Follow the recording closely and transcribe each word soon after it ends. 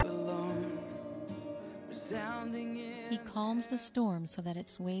He calms the storm so that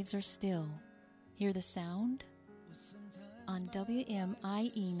its waves are still. Hear the sound? On WMIE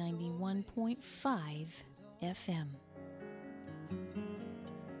 91.5 FM.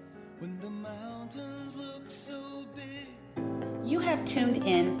 When the mountains look so big. You have tuned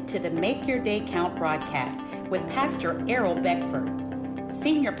in to the Make Your Day Count broadcast with Pastor Errol Beckford,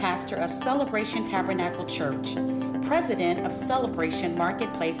 Senior Pastor of Celebration Tabernacle Church, President of Celebration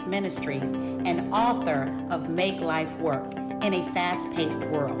Marketplace Ministries, and author of Make Life Work in a Fast-Paced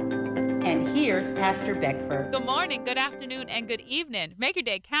World. And here's Pastor Beckford. Good morning, good afternoon, and good evening. Make your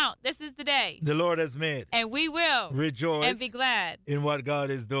day count. This is the day the Lord has made. And we will rejoice and be glad in what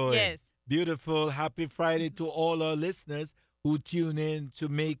God is doing. Yes. Beautiful. Happy Friday to all our listeners who tune in to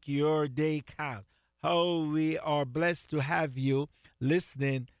Make Your Day Count. How we are blessed to have you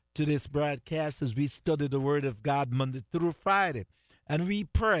listening to this broadcast as we study the Word of God Monday through Friday. And we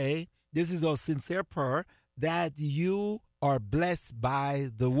pray, this is our sincere prayer, that you are blessed by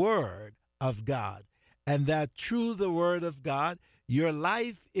the Word of God, and that through the Word of God, your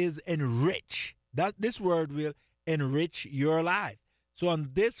life is enriched. That this Word will enrich your life. So on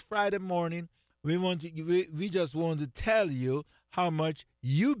this Friday morning, we just want to tell you how much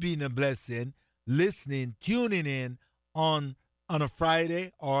you've been a blessing listening, tuning in on a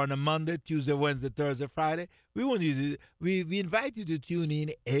Friday or on a Monday, Tuesday, Wednesday, Thursday, Friday. We invite you to tune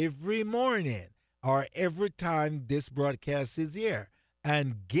in every morning or every time this broadcast is here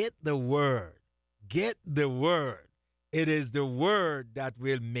and get the Word. Get the Word. It is the Word that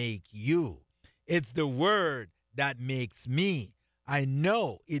will make you. It's the Word that makes me. I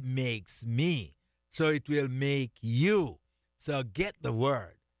know it makes me, so it will make you. So get the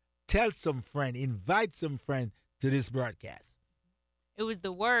Word. Tell some friend, invite some friend to this broadcast. It was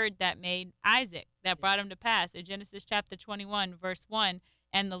the Word that made Isaac, that brought him to pass. In Genesis chapter 21, verse 1,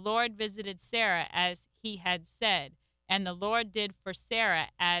 and the Lord visited Sarah as he had said, and the Lord did for Sarah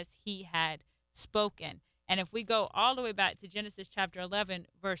as he had spoken. And if we go all the way back to Genesis chapter 11,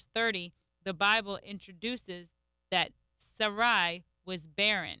 verse 30, the Bible introduces that Sarai was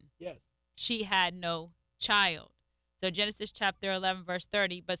barren. Yes. She had no child. So Genesis chapter 11, verse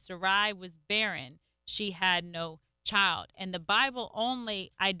 30, but Sarai was barren. She had no child. And the Bible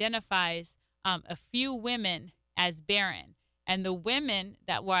only identifies a few women as barren. And the women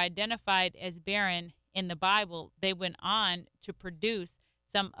that were identified as barren in the Bible, they went on to produce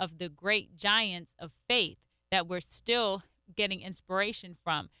some of the great giants of faith that we're still getting inspiration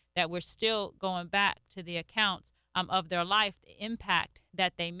from, that we're still going back to the accounts of their life, the impact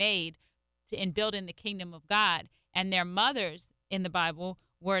that they made in building the kingdom of God. And their mothers in the Bible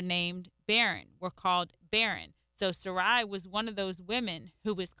were named barren, were called barren. So Sarai was one of those women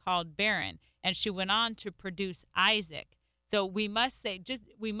who was called barren, and she went on to produce Isaac. So we must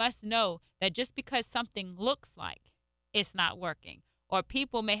know that just because something looks like it's not working, or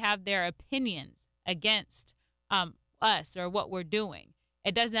people may have their opinions against us or what we're doing,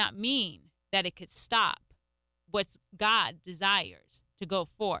 it does not mean that it could stop what God desires to go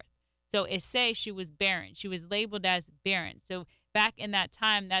forth. So it says she was barren. She was labeled as barren. So back in that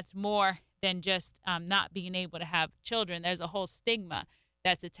time, that's more than just not being able to have children. There's a whole stigma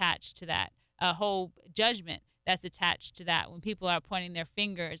that's attached to that, a whole judgment that's attached to that when people are pointing their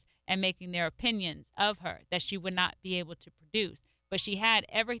fingers and making their opinions of her, that she would not be able to produce. But she had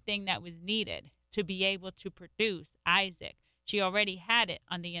everything that was needed to be able to produce Isaac. She already had it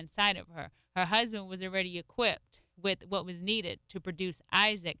on the inside of her. Her husband was already equipped with what was needed to produce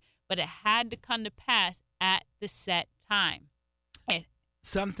Isaac, but it had to come to pass at the set time.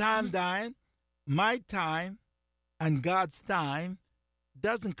 Sometimes, Diane, my time and God's time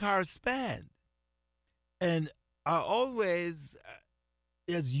doesn't correspond. And I always,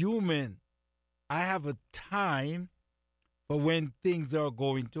 as human, I have a time for when things are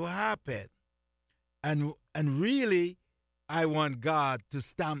going to happen. And really, I want God to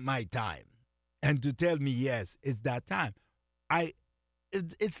stamp my time and to tell me, yes, it's that time.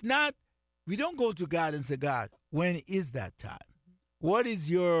 It's not, we don't go to God and say, God, when is that time? What is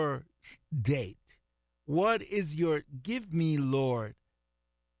your date? What is give me, Lord,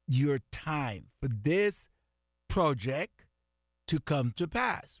 your time for this project to come to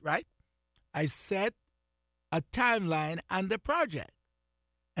pass, right? I set a timeline on the project.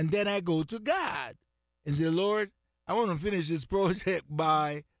 And then I go to God and say, Lord, I want to finish this project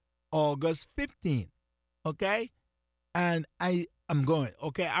by August 15th, okay? And I'm going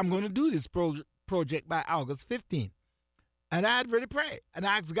to do this project by August 15th. And I had really prayed and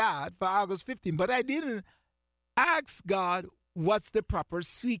asked God for August 15th, but I didn't ask God what's the proper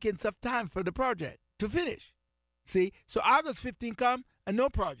sequence of time for the project to finish. See, so August 15th come and no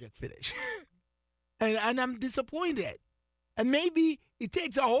project finish. And I'm disappointed. And maybe it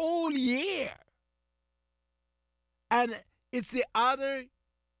takes a whole year. And it's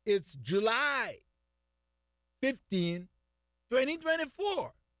July 15,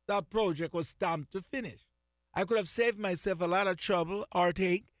 2024. That project was stamped to finish. I could have saved myself a lot of trouble or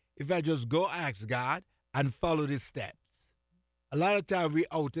heartache if I just go ask God and follow the steps. A lot of time we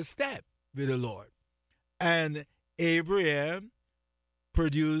out of step with the Lord. And Abraham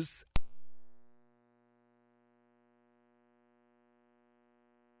produced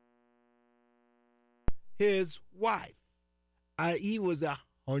his wife. He was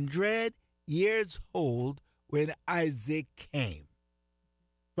 100 years old when Isaac came.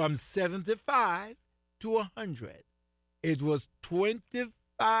 From 75 to 100. It was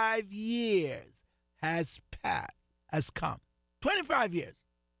 25 years has come. 25 years.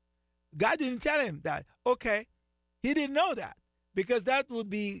 God didn't tell him that. Okay. He didn't know that because that would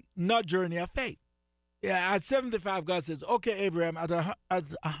be not journey of faith. Yeah, at 75, God says, okay, Abraham, at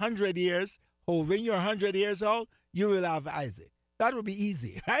 100 years old, when you're 100 years old, you will have Isaac. That would be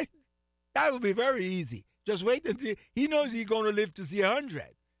easy, right? That would be very easy. Just wait until he knows he's going to live to see 100.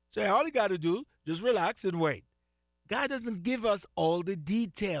 So all you got to do, just relax and wait. God doesn't give us all the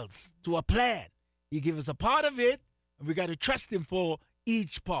details to a plan. He gives us a part of it, and we got to trust him for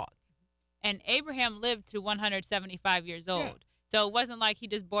each part. And Abraham lived to 175 years old. Yeah. So it wasn't like he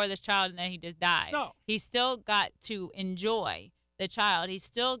just bore this child and then he just died. No. He still got to enjoy the child. He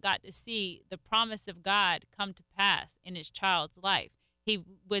still got to see the promise of God come to pass in his child's life. He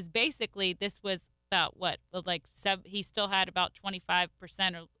was basically, this was about he still had about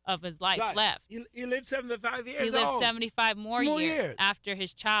 25% of his life left. He lived 75 years He lived old. 75 more years after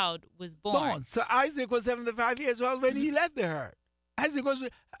his child was born. So Isaac was 75 years old when he left the herd. Isaac was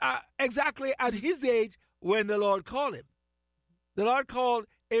exactly at his age when the Lord called him. The Lord called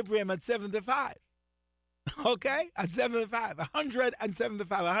Abraham at 75. Okay? At 75.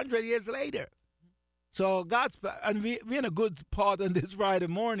 100 years later. So God's plan, and we're in a good part on this Friday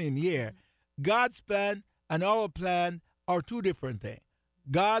morning here. God's plan and our plan are two different things.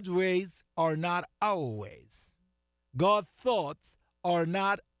 God's ways are not our ways. God's thoughts are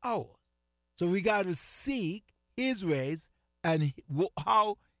not ours. So we got to seek his ways and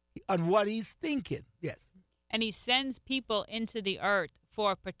how and what he's thinking. Yes. And he sends people into the earth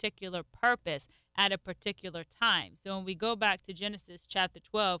for a particular purpose at a particular time. So when we go back to Genesis chapter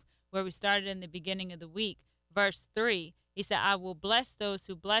 12, where we started in the beginning of the week, verse 3, he said, I will bless those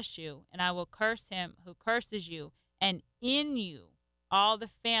who bless you, and I will curse him who curses you, and in you all the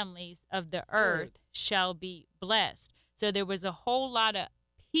families of the earth shall be blessed. So there was a whole lot of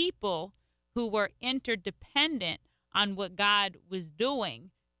people who were interdependent on what God was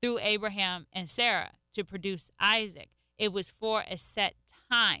doing through Abraham and Sarah to produce Isaac. It was for a set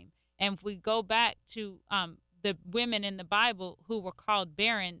time. And if we go back to the women in the Bible who were called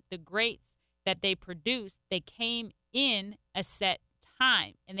barren, the greats that they produced, they came in a set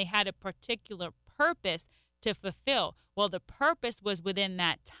time and they had a particular purpose to fulfill. Well, the purpose was within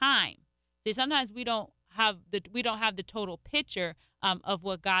that time. See, sometimes we don't have the total picture of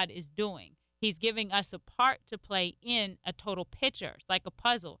what God is doing. He's giving us a part to play in a total picture. It's like a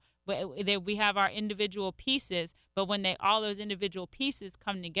puzzle. We have our individual pieces, but when all those individual pieces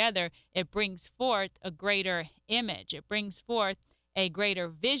come together, it brings forth a greater image. It brings forth a greater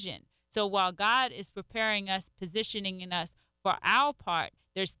vision. So while God is preparing us, positioning us for our part,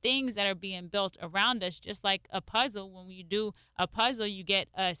 there's things that are being built around us, just like a puzzle. When you do a puzzle, you get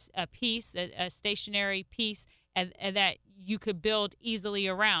a piece, a stationary piece, and that you could build easily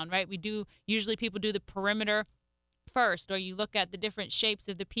around, right? Usually people do the perimeter first, or you look at the different shapes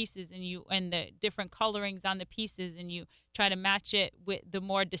of the pieces and the different colorings on the pieces, and you try to match it with the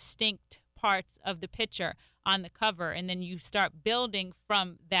more distinct parts of the picture on the cover, and then you start building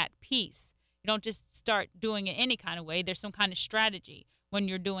from that piece. You don't just start doing it any kind of way. There's some kind of strategy when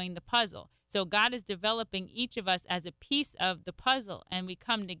you're doing the puzzle. So God is developing each of us as a piece of the puzzle, and we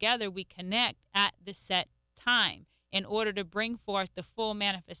come together, we connect at the set time in order to bring forth the full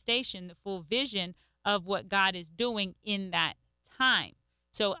manifestation, the full vision of what God is doing in that time.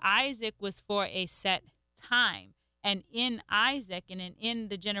 So Isaac was for a set time. And in Isaac and in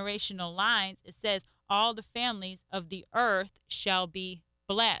the generational lines, it says, all the families of the earth shall be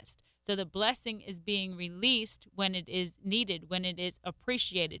blessed. So the blessing is being released when it is needed, when it is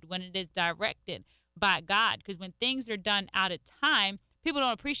appreciated, when it is directed by God. Because when things are done out of time, people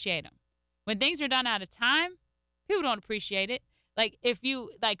don't appreciate them. When things are done out of time, people don't appreciate it. Like if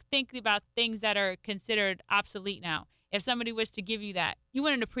you think about things that are considered obsolete now, if somebody was to give you that, you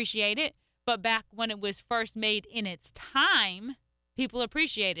wouldn't appreciate it. But back when it was first made in its time, people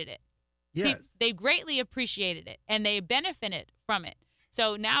appreciated it. Yes. They greatly appreciated it and they benefited from it.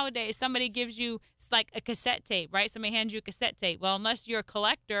 So nowadays, somebody gives you like a cassette tape, right? Somebody hands you a cassette tape. Well, unless you're a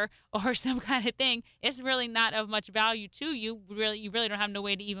collector or some kind of thing, it's really not of much value to you. You really don't have no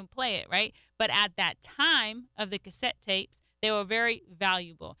way to even play it, right? But at that time of the cassette tapes, they were very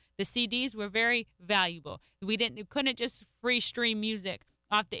valuable. The CDs were very valuable. We couldn't just free stream music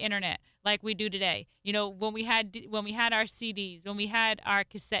off the internet like we do today. You know, when we had our CDs, when we had our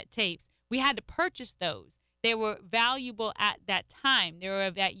cassette tapes, we had to purchase those. They were valuable at that time. They were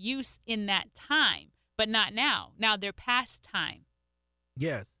of that use in that time, but not now. Now they're past time.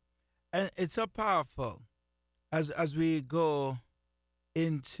 Yes. And it's so powerful as we go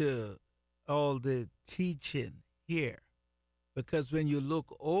into all the teaching here. Because when you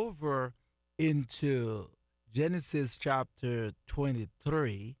look over into Genesis chapter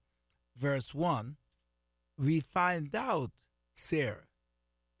 23, verse 1, we find out Sarah.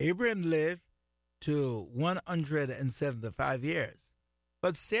 Abraham lived to 175 years.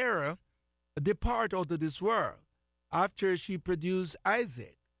 But Sarah departed out of this world after she produced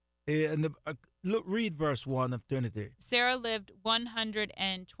Isaac. Read verse 1 of 23. Sarah lived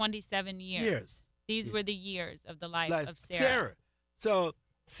 127 years. These were the years of the life of Sarah. So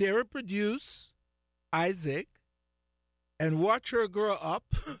Sarah produced Isaac and watched her grow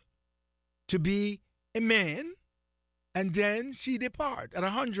up to be a man, and then she departed at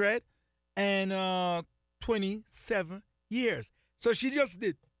 127 years. So she just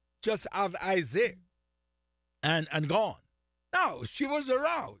have Isaac and gone. No, she was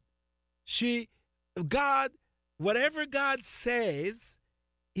around. Whatever God says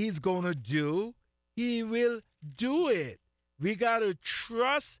he's going to do, he will do it. We got to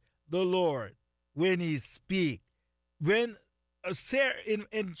trust the Lord when he speaks. When Sarah,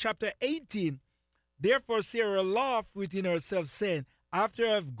 in chapter 18, therefore Sarah laughed within herself, saying, after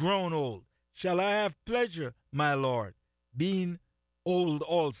I have grown old, shall I have pleasure, my Lord, being old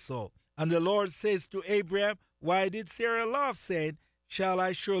also? And the Lord says to Abraham, why did Sarah laugh, saying, shall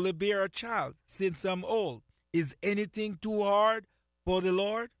I surely bear a child, since I'm old? Is anything too hard for the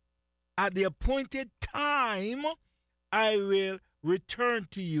Lord? At the appointed time, I will return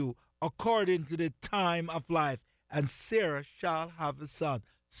to you according to the time of life, and Sarah shall have a son.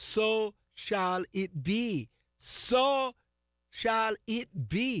 So shall it be. So shall it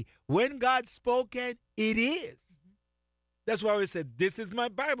be. When God spoken, it is. That's why we said, this is my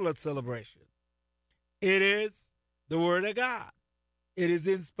Bible at Celebration. It is the Word of God. It is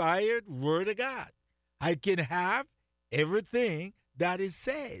inspired Word of God. I can have everything that it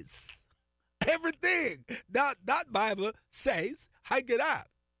says. Everything that Bible says, I can have.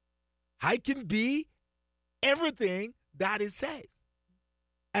 I can be everything that it says.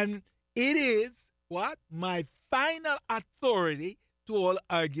 And it is what? My final authority to all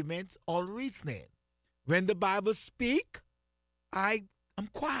arguments, all reasoning. When the Bible speak, I am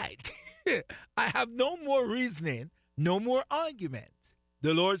quiet. I have no more reasoning, no more arguments.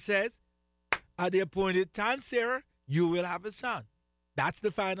 The Lord says, at the appointed time, Sarah, you will have a son. That's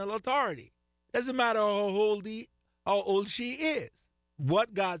the final authority. Doesn't matter how old she is.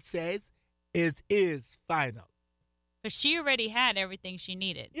 What God says is final. But she already had everything she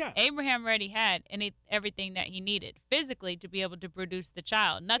needed. Yeah. Abraham already had everything that he needed physically to be able to produce the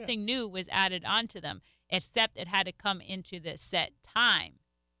child. Nothing new was added onto them, except it had to come into the set time.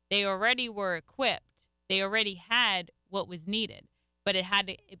 They already were equipped. They already had what was needed, but it had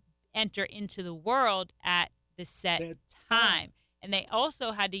to enter into the world at the set time. And they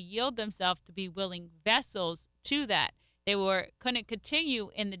also had to yield themselves to be willing vessels to that. They couldn't continue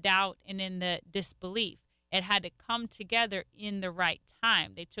in the doubt and in the disbelief. It had to come together in the right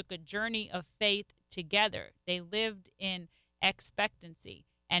time. They took a journey of faith together. They lived in expectancy,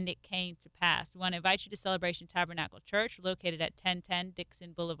 and it came to pass. We want to invite you to Celebration Tabernacle Church, located at 1010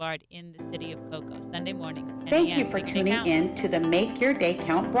 Dixon Boulevard in the city of Cocoa, Sunday mornings, 10 Thank a.m. you for tuning in to the Make Your Day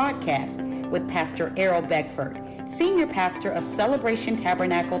Count broadcast with Pastor Errol Beckford, Senior Pastor of Celebration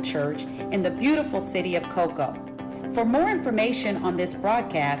Tabernacle Church in the beautiful city of Cocoa. For more information on this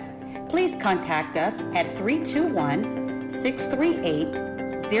broadcast, please contact us at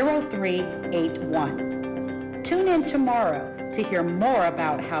 321-638-0381. Tune in tomorrow to hear more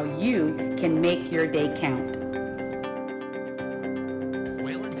about how you can make your day count.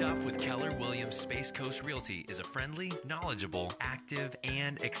 Waylon Duff with Keller Williams Space Coast Realty is a friendly, knowledgeable, active,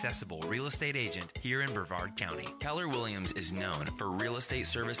 and accessible real estate agent here in Brevard County. Keller Williams is known for real estate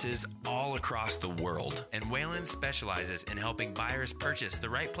services all across the world, and Waylon specializes in helping buyers purchase the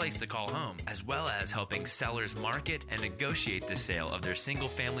right place to call home, as well as helping sellers market and negotiate the sale of their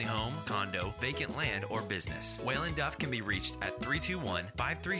single-family home, condo, vacant land, or business. Waylon Duff can be reached at 321-536